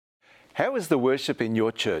How is the worship in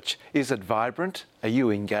your church? Is it vibrant? Are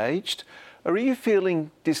you engaged? Or are you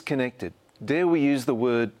feeling disconnected? Dare we use the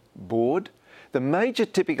word bored? The major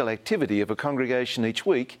typical activity of a congregation each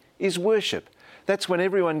week is worship. That's when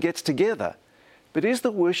everyone gets together. But is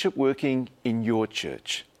the worship working in your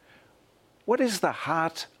church? What is the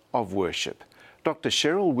heart of worship? Dr.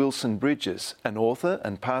 Cheryl Wilson Bridges, an author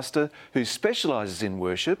and pastor who specialises in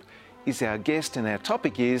worship, is our guest, and our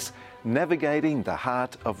topic is Navigating the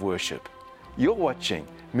Heart of Worship. You're watching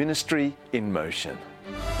Ministry in Motion.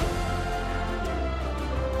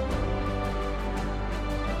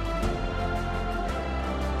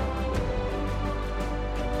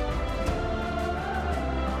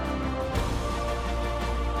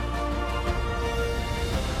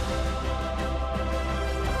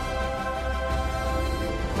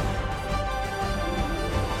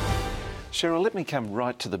 Cheryl, let me come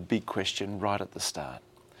right to the big question right at the start.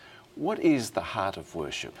 What is the heart of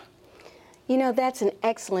worship? You know, that's an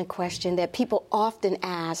excellent question that people often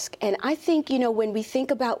ask. And I think, when we think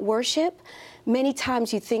about worship, many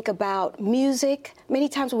times you think about music. Many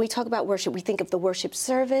times when we talk about worship, we think of the worship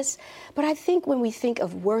service. But I think when we think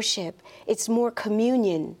of worship, it's more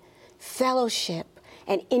communion, fellowship,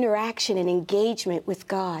 and interaction and engagement with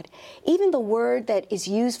God. Even the word that is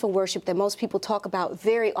used for worship that most people talk about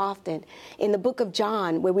very often in the book of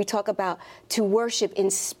John, where we talk about to worship in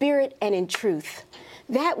spirit and in truth.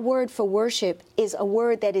 That word for worship is a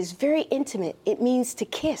word that is very intimate. It means to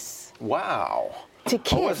kiss. Wow. To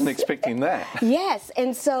kiss. I wasn't expecting that. Yes, and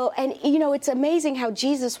it's amazing how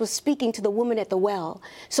Jesus was speaking to the woman at the well.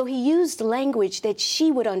 So he used language that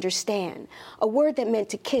she would understand, a word that meant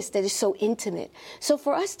to kiss that is so intimate. So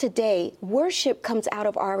for us today, worship comes out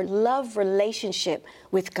of our love relationship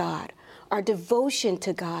with God, our devotion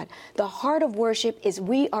to God. The heart of worship is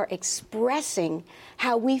we are expressing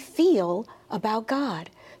how we feel about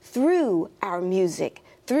God through our music,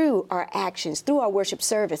 through our actions, through our worship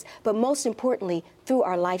service, but most importantly, through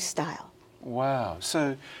our lifestyle. Wow.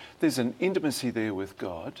 So there's an intimacy there with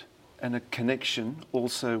God and a connection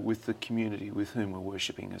also with the community with whom we're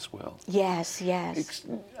worshipping as well. Yes.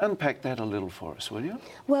 Unpack that a little for us, will you?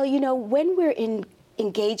 Well, when we're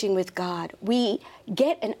engaging with God, we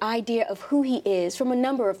get an idea of who He is from a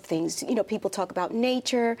number of things. People talk about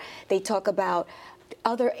nature, they talk about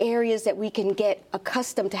other areas that we can get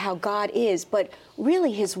accustomed to how God is, but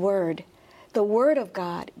really His Word, the Word of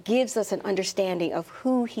God, gives us an understanding of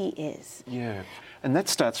who He is. Yeah, and that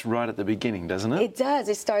starts right at the beginning, doesn't it? It does.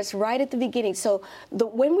 It starts right at the beginning. So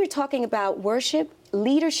when we're talking about worship,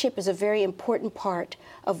 leadership is a very important part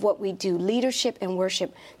of what we do, leadership and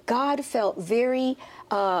worship. God felt in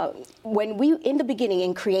the beginning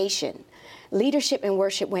in creation, leadership and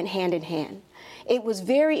worship went hand in hand. It was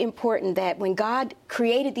very important that when God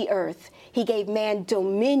created the earth, He gave man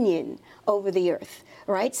dominion over the earth,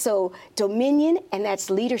 right? So dominion, and that's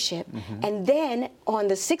leadership. Mm-hmm. And then on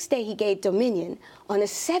the sixth day, He gave dominion. On the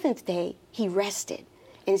seventh day, He rested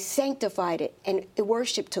and sanctified it, and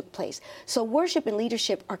worship took place. So worship and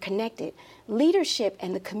leadership are connected. Leadership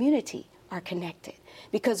and the community are connected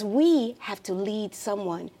because we have to lead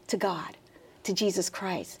someone to God, to Jesus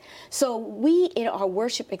Christ. So we, in our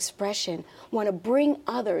worship expression, want to bring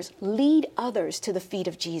others, lead others to the feet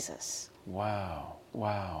of Jesus. Wow.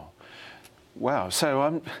 So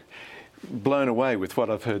I'm blown away with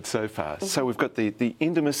what I've heard so far. Mm-hmm. So we've got the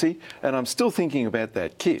intimacy, and I'm still thinking about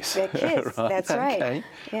that kiss. That kiss, right? That's right. Okay.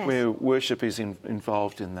 Yes. Where worship is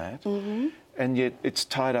involved in that. Mm-hmm. And yet it's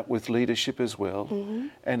tied up with leadership as well, mm-hmm.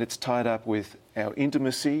 and it's tied up with our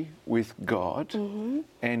intimacy with God mm-hmm.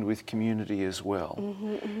 and with community as well.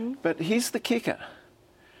 Mm-hmm, mm-hmm. But here's the kicker.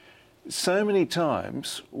 So many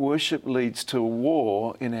times worship leads to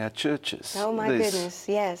war in our churches. Oh my goodness,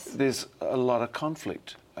 yes. There's a lot of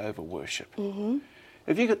conflict over worship. Mm-hmm.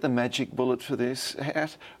 Have you got the magic bullet for this?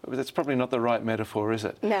 That's probably not the right metaphor, is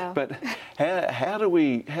it? No. But how do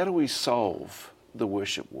we solve the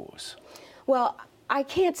worship wars? Well, I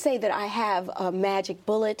can't say that I have a magic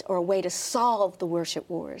bullet or a way to solve the worship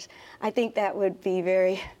wars. I think that would be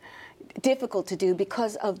very difficult to do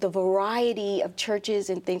because of the variety of churches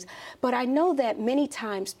and things. But I know that many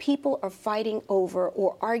times people are fighting over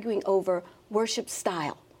or arguing over worship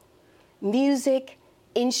style, music,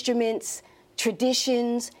 instruments,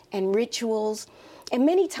 traditions, and rituals. And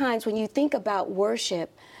many times when you think about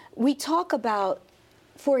worship, we talk about,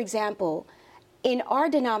 for example, in our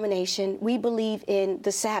denomination, we believe in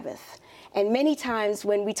the Sabbath. And many times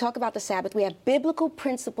when we talk about the Sabbath, we have biblical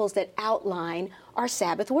principles that outline our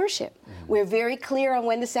Sabbath worship. We're very clear on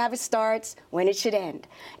when the Sabbath starts, when it should end.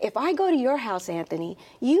 If I go to your house, Anthony,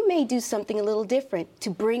 you may do something a little different to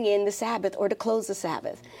bring in the Sabbath or to close the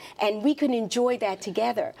Sabbath. And we can enjoy that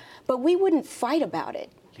together. But we wouldn't fight about it.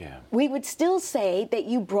 Yeah. We would still say that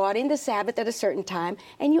you brought in the Sabbath at a certain time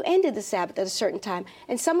and you ended the Sabbath at a certain time.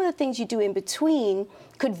 And some of the things you do in between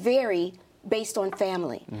could vary based on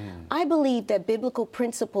family. I believe that biblical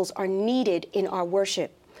principles are needed in our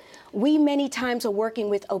worship. We many times are working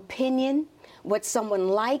with opinion, what someone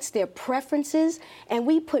likes, their preferences, and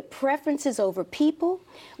we put preferences over people.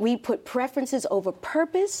 We put preferences over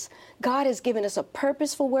purpose. God has given us a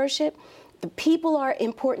purpose for worship. The people are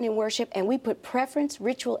important in worship, and we put preference,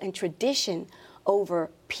 ritual, and tradition over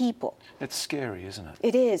people. It's scary, isn't it?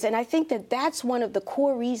 It is, and I think that that's one of the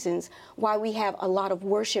core reasons why we have a lot of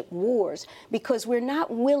worship wars, because we're not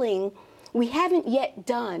willing, we haven't yet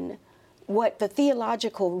done what the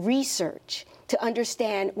theological research to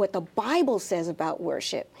understand what the Bible says about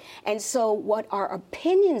worship. And so what our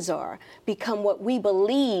opinions are become what we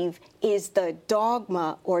believe is the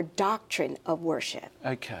dogma or doctrine of worship.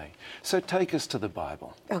 Okay, so take us to the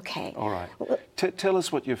Bible. Okay. All right. Tell us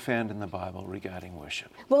what you found in the Bible regarding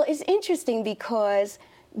worship. Well, it's interesting because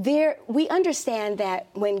we understand that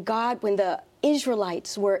when the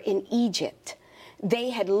Israelites were in Egypt,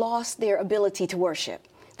 they had lost their ability to worship.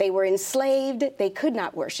 They were enslaved. They could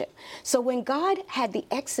not worship. So when God had the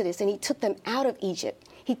Exodus and he took them out of Egypt,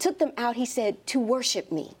 he took them out, he said, to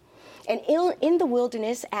worship me. And in the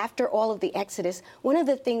wilderness, after all of the Exodus, one of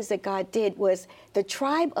the things that God did was the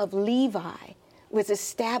tribe of Levi was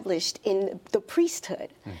established in the priesthood,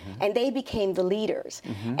 and they became the leaders.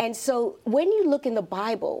 And so when you look in the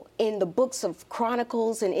Bible, in the books of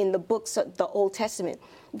Chronicles and in the books of the Old Testament,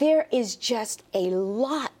 there is just a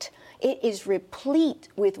lot. It is replete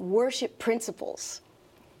with worship principles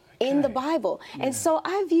in the Bible. Yeah. And so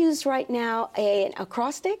I've used right now an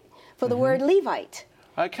acrostic for the word Levite.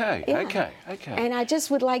 Okay, Yeah. okay. And I just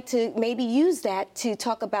would like to maybe use that to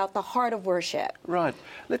talk about the heart of worship. Right.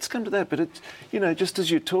 Let's come to that. But it's, just as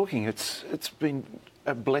you're talking, it's been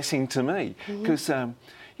a blessing to me because,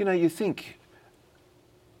 you think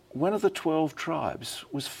one of the 12 tribes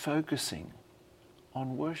was focusing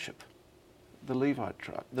on worship. The Levite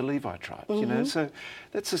tribes, so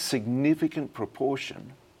that's a significant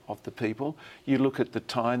proportion of the people. You look at the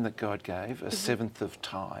time that God gave, a seventh of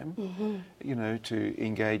time, to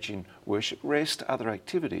engage in worship, rest, other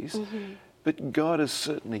activities. But God has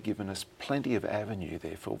certainly given us plenty of avenue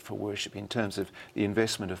there for worship in terms of the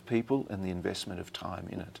investment of people and the investment of time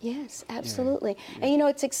in it. Yes, absolutely. Yeah. And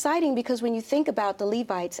it's exciting because when you think about the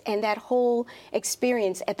Levites and that whole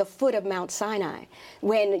experience at the foot of Mount Sinai,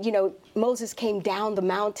 when, Moses came down the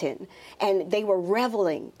mountain and they were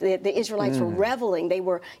reveling, the Israelites were reveling. They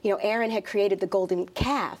were, Aaron had created the golden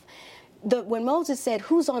calf. When Moses said,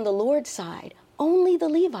 who's on the Lord's side? Only the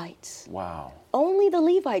Levites. Wow. Only the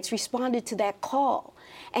Levites responded to that call.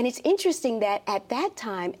 And it's interesting that at that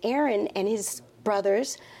time, Aaron and his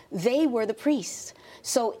brothers, they were the priests.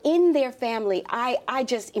 So in their family, I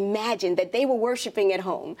just imagined that they were worshiping at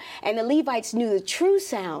home. And the Levites knew the true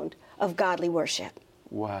sound of godly worship.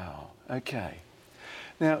 Wow. Okay.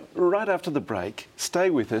 Now, right after the break, stay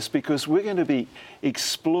with us because we're going to be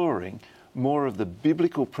exploring more of the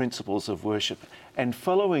biblical principles of worship and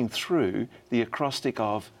following through the acrostic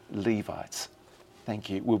of Levites. Thank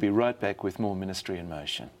you. We'll be right back with more Ministry in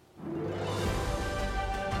Motion.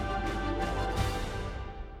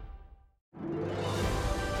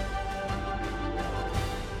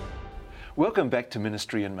 Welcome back to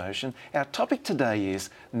Ministry in Motion. Our topic today is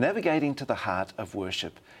navigating to the heart of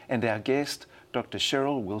worship, and our guest, Dr.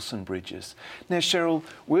 Cheryl Wilson-Bridges. Now, Cheryl,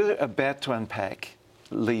 we're about to unpack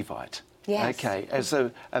Levite. Yes. Okay, as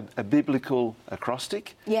a biblical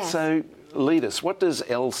acrostic. Yes. So lead us. What does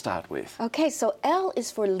L start with? Okay, so L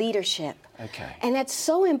is for leadership. Okay. And that's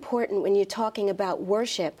so important when you're talking about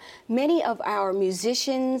worship. Many of our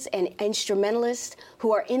musicians and instrumentalists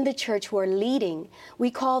who are in the church who are leading,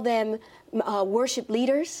 we call them worship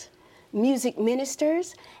leaders, music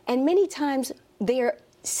ministers, and many times they're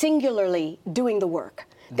singularly doing the work.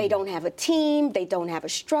 They don't have a team, they don't have a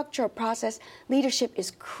structure, a process. Leadership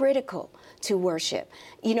is critical to worship.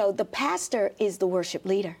 The pastor is the worship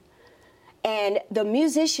leader. And the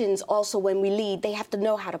musicians also, when we lead, they have to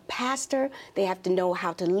know how to pastor, they have to know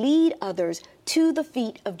how to lead others to the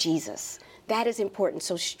feet of Jesus. That is important.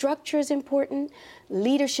 So structure is important,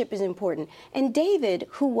 leadership is important. And David,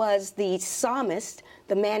 who was the psalmist,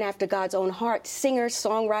 the man after God's own heart, singer,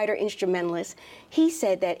 songwriter, instrumentalist, he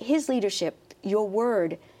said that his leadership, your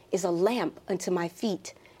word, is a lamp unto my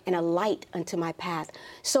feet and a light unto my path.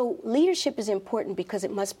 So leadership is important because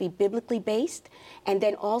it must be biblically based, and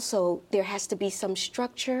then also there has to be some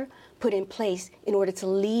structure put in place in order to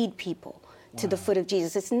lead people to the foot of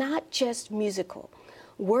Jesus. It's not just musical.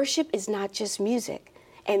 Worship is not just music,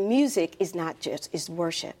 and music is not just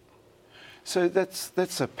worship. So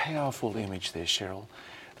that's a powerful image there, Cheryl.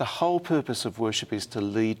 The whole purpose of worship is to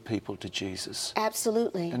lead people to Jesus.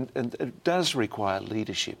 Absolutely. And it does require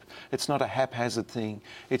leadership. It's not a haphazard thing.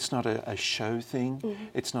 It's not a show thing.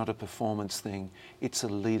 It's not a performance thing. It's a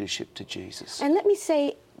leadership to Jesus. And let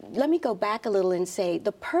me go back a little and say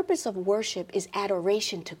the purpose of worship is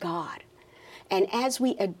adoration to God. And as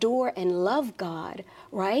we adore and love God,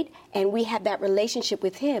 right, and we have that relationship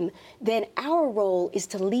with Him, then our role is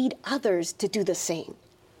to lead others to do the same.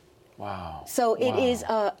 Wow. So it is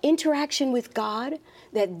interaction with God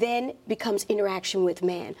that then becomes interaction with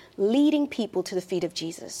man, leading people to the feet of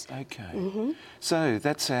Jesus. Okay. So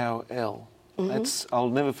that's our L. I'll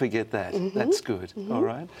never forget that. That's good. All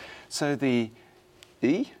right. So the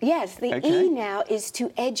E? Yes, the Okay. E now is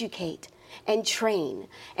to educate and train.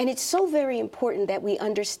 And it's so very important that we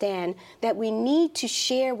understand that we need to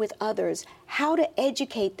share with others how to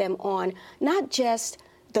educate them on not just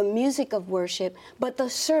the music of worship, but the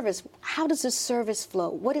service. How does the service flow?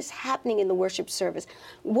 What is happening in the worship service?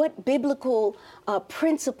 What biblical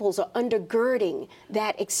principles are undergirding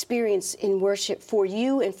that experience in worship for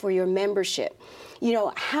you and for your membership? You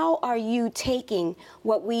know, how are you taking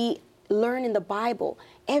what we learn in the Bible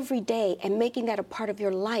every day and making that a part of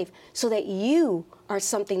your life so that you are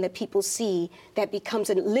something that people see that becomes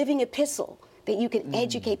a living epistle that you can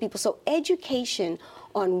educate people? So education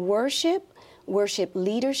on worship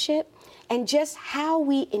leadership, and just how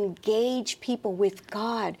we engage people with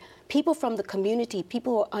God, people from the community,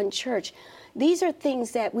 people who are unchurched. These are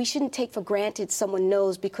things that we shouldn't take for granted someone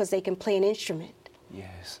knows because they can play an instrument.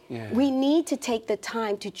 Yes. Yeah. We need to take the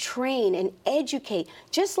time to train and educate,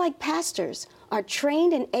 just like pastors are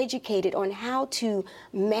trained and educated on how to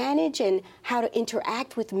manage and how to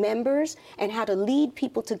interact with members and how to lead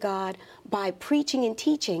people to God by preaching and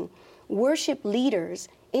teaching. Worship leaders,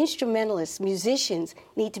 instrumentalists, musicians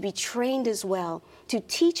need to be trained as well to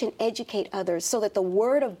teach and educate others so that the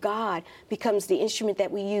Word of God becomes the instrument that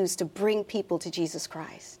we use to bring people to Jesus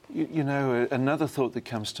Christ. You know, another thought that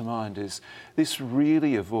comes to mind is this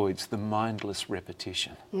really avoids the mindless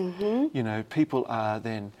repetition. You know, people are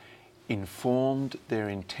then informed, they're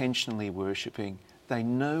intentionally worshipping, they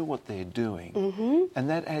know what they're doing, and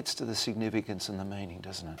that adds to the significance and the meaning,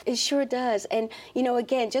 doesn't it? It sure does. And, you know,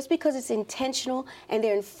 again, just because it's intentional and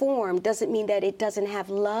they're informed doesn't mean that it doesn't have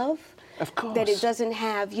love. Of course. That it doesn't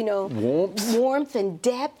have, you know, warmth and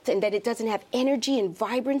depth, and that it doesn't have energy and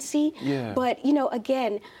vibrancy. Yeah. But, you know,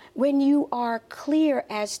 again, when you are clear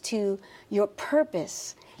as to your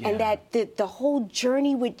purpose and that the whole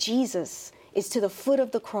journey with Jesus is to the foot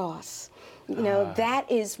of the cross, you know,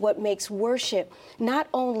 that is what makes worship not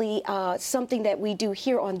only something that we do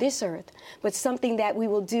here on this earth, but something that we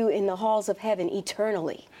will do in the halls of heaven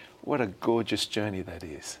eternally. What a gorgeous journey that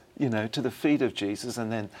is, you know, to the feet of Jesus,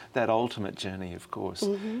 and then that ultimate journey, of course.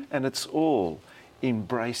 And it's all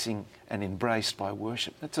embracing and embraced by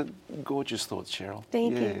worship. That's a gorgeous thought, Cheryl.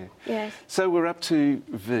 Thank you. Yes. So we're up to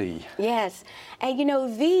V. Yes. And, you know,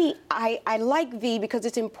 V, I like V because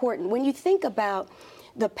it's important. When you think about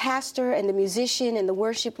the pastor and the musician and the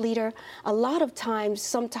worship leader, a lot of times,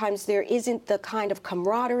 sometimes there isn't the kind of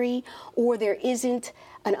camaraderie or there isn't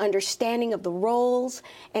an understanding of the roles.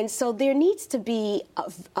 And so there needs to be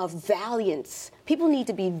a valiance. People need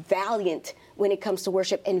to be valiant when it comes to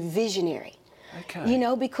worship and visionary. Okay. You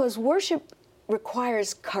know, because worship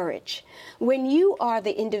requires courage. When you are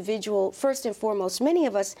the individual, first and foremost, many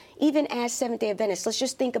of us, even as Seventh-day Adventists, let's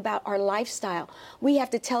just think about our lifestyle. We have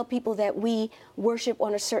to tell people that we worship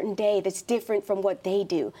on a certain day that's different from what they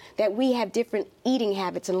do, that we have different eating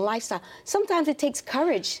habits and lifestyle. Sometimes it takes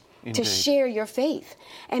courage to share your faith.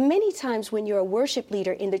 And many times when you're a worship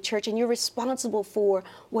leader in the church and you're responsible for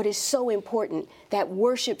what is so important, that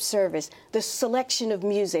worship service, the selection of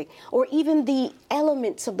music, or even the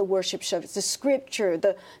elements of the worship service, the scripture,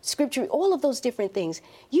 all of those different things,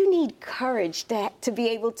 you need courage to be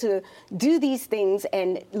able to do these things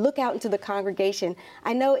and look out into the congregation.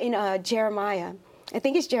 I know in Jeremiah, I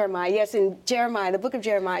think it's Jeremiah, yes, in Jeremiah, the book of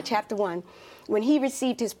Jeremiah, chapter 1, when he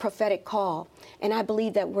received his prophetic call, and I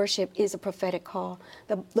believe that worship is a prophetic call,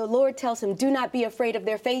 the Lord tells him, do not be afraid of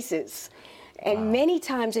their faces. And many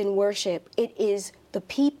times in worship, it is the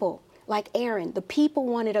people, like Aaron, the people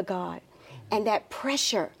wanted a God. And that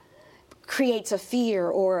pressure creates a fear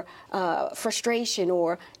or frustration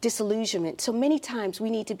or disillusionment. So many times we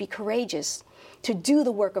need to be courageous to do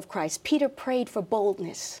the work of Christ. Peter prayed for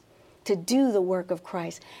boldness to do the work of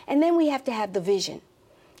Christ. And then we have to have the vision,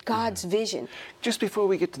 God's vision. Just before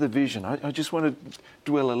we get to the vision, I just want to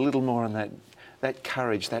dwell a little more on that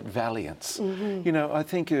courage, that valiance. You know, I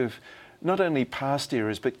think of not only past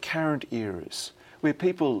eras, but current eras, where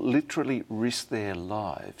people literally risk their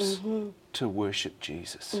lives to worship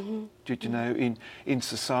Jesus. Did you know, in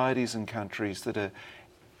societies and countries that are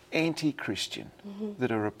anti-Christian,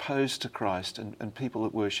 that are opposed to Christ and people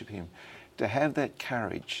that worship him, to have that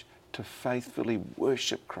courage to faithfully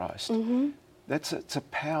worship Christ, it's a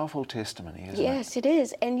powerful testimony, isn't it? Yes, it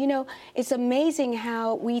is. And, you know, it's amazing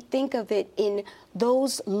how we think of it in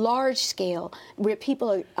those large scale where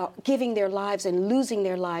people are giving their lives and losing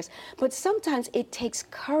their lives. But sometimes it takes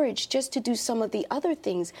courage just to do some of the other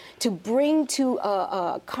things, to bring to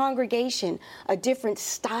a congregation a different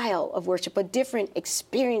style of worship, a different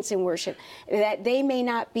experience in worship that they may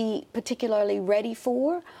not be particularly ready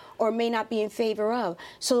for or may not be in favor of.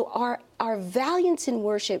 So our valiance in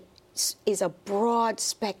worship is a broad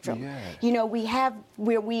spectrum. Yeah. You know, we have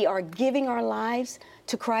where we are giving our lives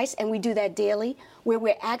to Christ, and we do that daily, where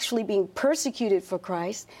we're actually being persecuted for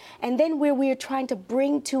Christ, and then where we are trying to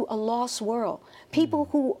bring to a lost world people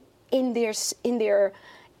who in their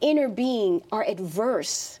inner being are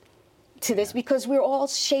adverse to this, because we're all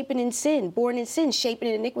shapen in sin, born in sin, shapen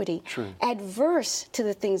in iniquity, adverse to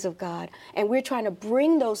the things of God. And we're trying to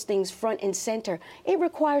bring those things front and center. It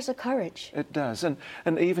requires a courage. It does. And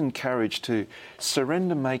even courage to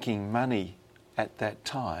surrender making money at that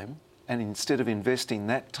time, and instead of investing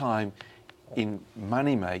that time in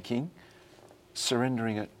money making,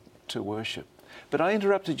 surrendering it to worship. But I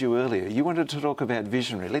interrupted you earlier. You wanted to talk about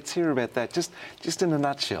visionary. Let's hear about that, just in a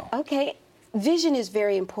nutshell. Okay. Vision is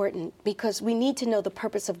very important because we need to know the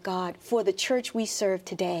purpose of God for the church we serve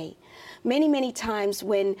today. Many, many times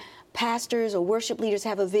when pastors or worship leaders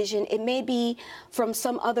have a vision, it may be from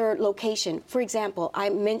some other location. For example, I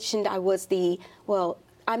mentioned I was the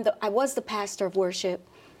pastor of worship.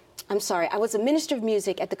 I was a minister of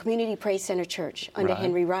music at the Community Praise Center Church under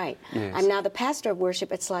Henry Wright. Yes. I'm now the pastor of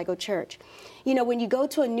worship at Sligo Church. You know, when you go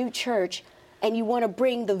to a new church and you want to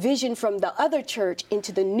bring the vision from the other church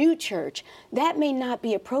into the new church, that may not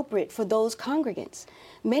be appropriate for those congregants.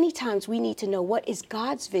 Many times we need to know what is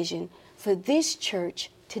God's vision for this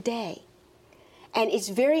church today. And it's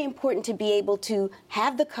very important to be able to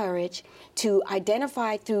have the courage to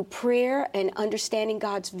identify through prayer and understanding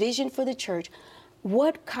God's vision for the church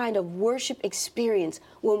what kind of worship experience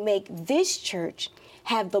will make this church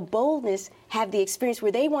have the boldness, have the experience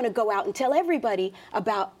where they want to go out and tell everybody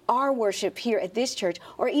about our worship here at this church,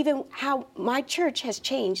 or even how my church has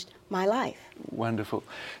changed my life. Wonderful.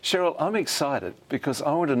 Cheryl, I'm excited because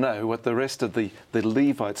I want to know what the rest of the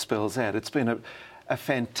Levite spells out. It's been a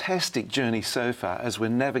fantastic journey so far as we're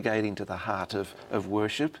navigating to the heart of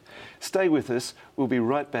worship. Stay with us. We'll be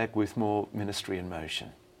right back with more Ministry in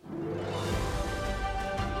Motion.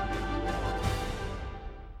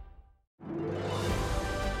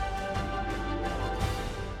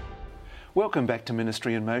 Welcome back to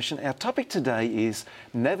Ministry in Motion. Our topic today is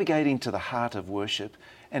navigating to the heart of worship,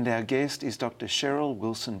 and our guest is Dr. Cheryl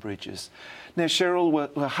Wilson-Bridges. Now, Cheryl,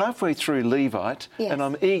 we're halfway through Levite, yes, and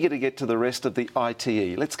I'm eager to get to the rest of the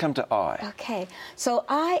ITE. Let's come to I. Okay, so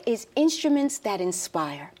I is instruments that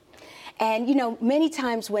inspire. And, you know, many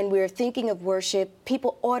times when we're thinking of worship,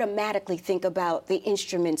 people automatically think about the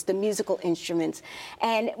instruments, the musical instruments.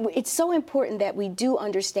 And it's so important that we do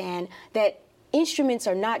understand that instruments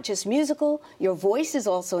are not just musical. Your voice is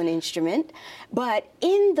also an instrument. But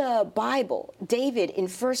in the Bible, David in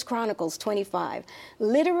 1 Chronicles 25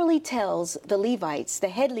 literally tells the Levites, the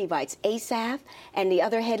head Levites, Asaph and the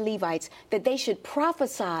other head Levites, that they should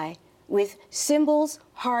prophesy with cymbals,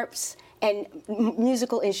 harps, and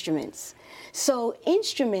musical instruments. So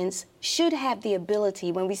instruments should have the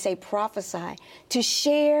ability, when we say prophesy, to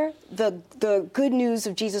share the good news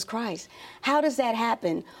of Jesus Christ. How does that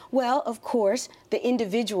happen? Well, of course, the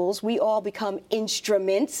individuals, we all become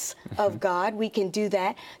instruments of God. We can do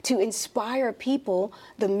that to inspire people,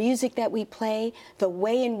 the music that we play, the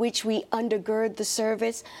way in which we undergird the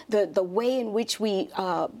service, the way in which we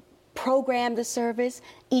program the service,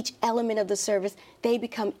 each element of the service, they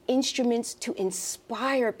become instruments to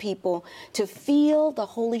inspire people to feel the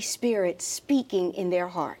Holy Spirit speaking in their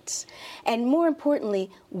hearts. And more importantly,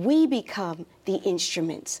 we become the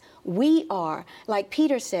instruments. We are, like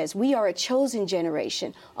Peter says, we are a chosen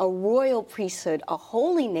generation, a royal priesthood, a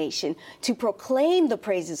holy nation to proclaim the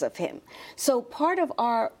praises of him. So part of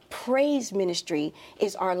our praise ministry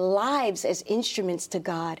is our lives as instruments to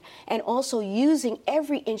God, and also using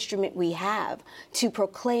every instrument we have to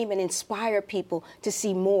proclaim and inspire people to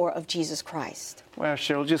see more of Jesus Christ. Wow,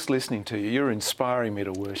 Cheryl, just listening to you, you're inspiring me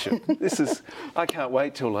to worship. I can't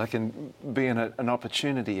wait till I can be in an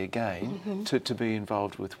opportunity again to be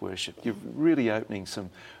involved with worship. You're really opening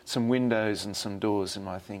some windows and some doors in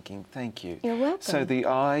my thinking. Thank you. You're welcome. So the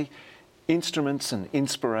I, instruments and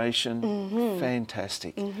inspiration,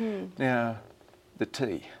 fantastic. Now, the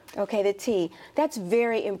T. Okay, the T. That's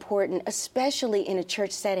very important, especially in a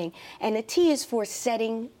church setting. And the T is for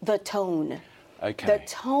setting the tone. Okay. The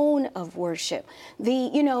tone of worship.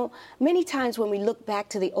 Many times when we look back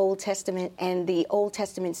to the Old Testament and the Old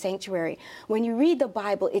Testament sanctuary, when you read the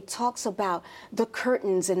Bible, it talks about the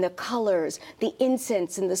curtains and the colors, the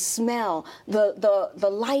incense and the smell, the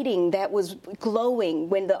lighting that was glowing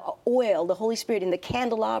when the oil, the Holy Spirit in the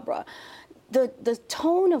candelabra. The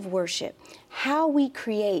tone of worship, how we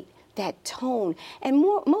create that tone. And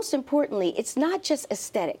most importantly, it's not just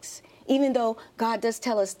aesthetics. Even though God does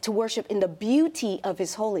tell us to worship in the beauty of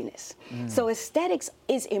his holiness. So aesthetics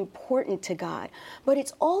is important to God, but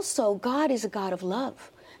it's also, God is a God of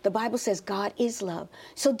love. The Bible says God is love.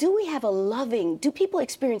 So do people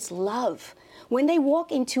experience love? When they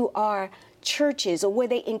walk into our churches or where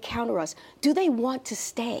they encounter us, do they want to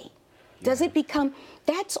stay? Does it become,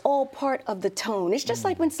 that's all part of the tone. It's just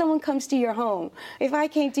like when someone comes to your home. If I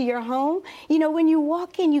came to your home, when you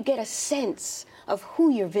walk in, you get a sense of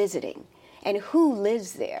who you're visiting and who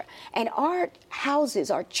lives there. And our houses,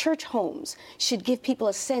 our church homes, should give people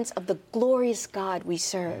a sense of the glorious God we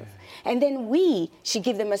serve. And then we should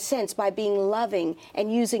give them a sense by being loving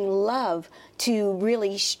and using love to really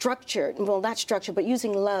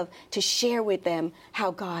using love to share with them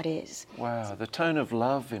how God is. Wow, the tone of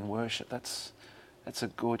love in worship, that's a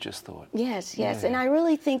gorgeous thought. Yes. Yeah. And I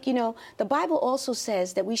really think, the Bible also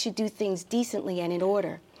says that we should do things decently and in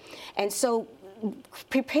order. And so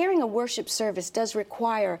preparing a worship service does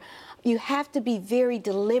require, you have to be very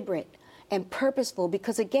deliberate and purposeful,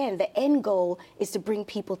 because again, the end goal is to bring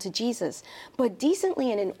people to Jesus. But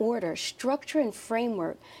decently and in order, structure and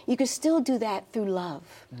framework, you can still do that through love.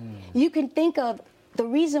 You can think of the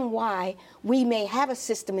reason why we may have a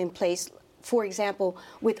system in place, for example,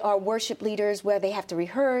 with our worship leaders, where they have to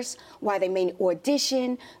rehearse, why they may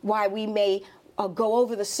audition, why we may go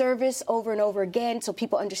over the service over and over again so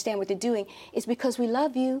people understand what they're doing, is because we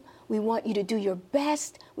love you. We want you to do your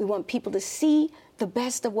best. We want people to see the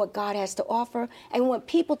best of what God has to offer, and we want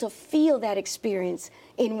people to feel that experience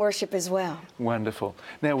in worship as well. Wonderful.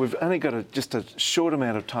 Now, we've only got just a short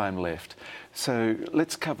amount of time left, so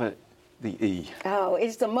let's cover the E. Oh,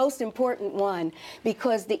 it's the most important one,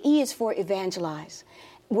 because the E is for evangelize.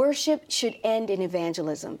 Worship should end in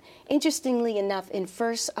evangelism. Interestingly enough, in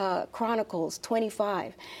 1 Chronicles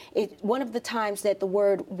 25, one of the times that the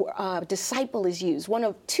word disciple is used, one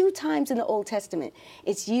of 2 times in the Old Testament,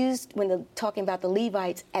 it's used when they're talking about the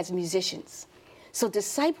Levites as musicians. So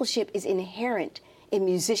discipleship is inherent in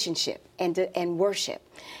musicianship and worship.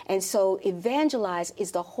 And so evangelize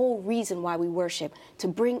is the whole reason why we worship, to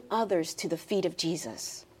bring others to the feet of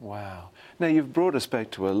Jesus. Wow. Now, you've brought us back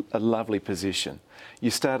to a lovely position. You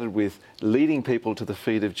started with leading people to the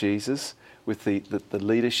feet of Jesus, with the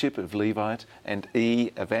leadership of Levite, and E,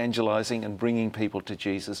 evangelizing and bringing people to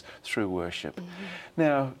Jesus through worship.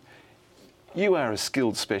 Now, you are a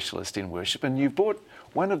skilled specialist in worship, and you've brought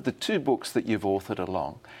one of the 2 books that you've authored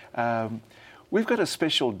along. We've got a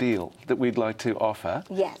special deal that we'd like to offer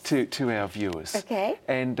to our viewers. Okay.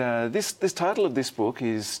 And this title of this book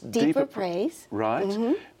is Deeper Praise.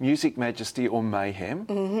 Right. Music, Majesty or Mayhem.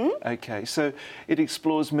 Okay. So it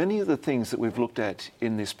explores many of the things that we've looked at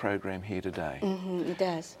in this program here today. It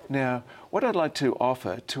does. Now, what I'd like to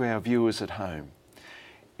offer to our viewers at home,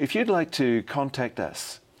 if you'd like to contact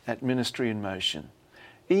us at Ministry in Motion,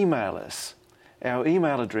 email us. Our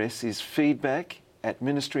email address is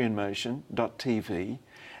feedback@ministryinmotion.tv,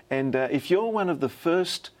 and if you're one of the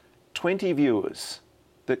first 20 viewers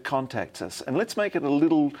that contacts us, and let's make it a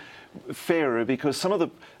little fairer, because some of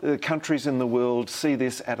the countries in the world see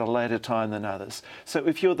this at a later time than others. So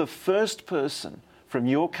if you're the first person from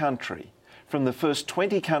your country, from the first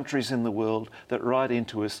 20 countries in the world that write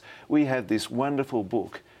into us, we have this wonderful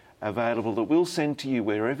book available that we'll send to you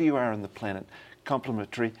wherever you are on the planet,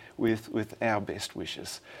 complimentary, with our best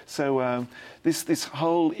wishes. So this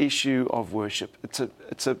whole issue of worship, it's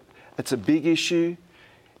a big issue.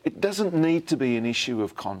 It doesn't need to be an issue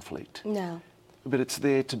of conflict. No. but it's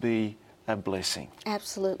there to be a blessing.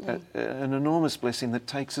 Absolutely. An enormous blessing that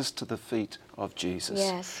takes us to the feet of Jesus.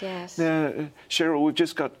 Yes, yes. Now, Cheryl, we've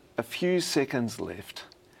just got a few seconds left.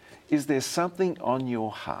 Is there something on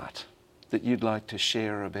your heart that you'd like to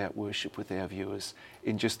share about worship with our viewers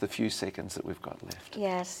in just the few seconds that we've got left?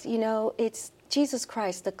 Yes, you know, it's Jesus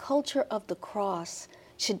Christ. The culture of the cross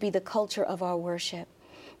should be the culture of our worship.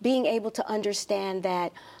 Being able to understand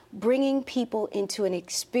that bringing people into an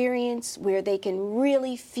experience where they can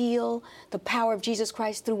really feel the power of Jesus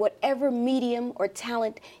Christ through whatever medium or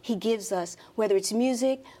talent he gives us, whether it's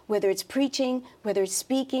music, whether it's preaching, whether it's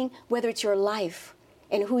speaking, whether it's your life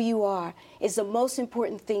and who you are, is the most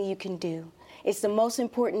important thing you can do. It's the most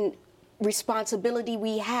important responsibility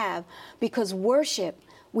we have, because worship,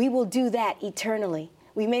 we will do that eternally.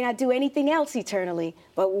 We may not do anything else eternally,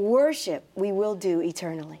 but worship we will do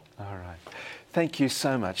eternally. All right. Thank you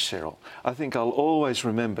so much, Cheryl. I think I'll always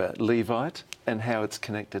remember Levite and how it's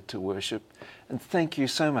connected to worship. And thank you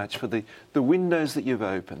so much for the windows that you've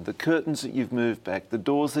opened, the curtains that you've moved back, the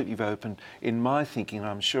doors that you've opened in my thinking, and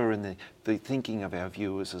I'm sure in the thinking of our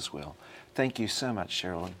viewers as well. Thank you so much,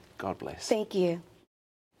 Cheryl, and God bless. Thank you.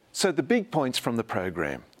 So the big points from the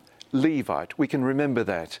program. Levite, we can remember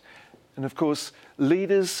that. And of course,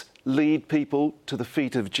 leaders lead people to the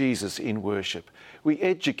feet of Jesus in worship. We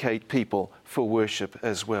educate people for worship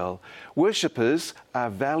as well. Worshippers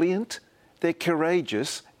are valiant, they're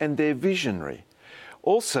courageous, and they're visionary.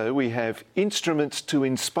 Also, we have instruments to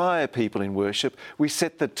inspire people in worship. We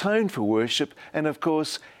set the tone for worship, and of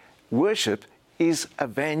course, worship is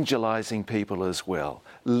evangelizing people as well.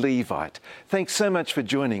 Levite. Thanks so much for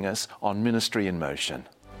joining us on Ministry in Motion.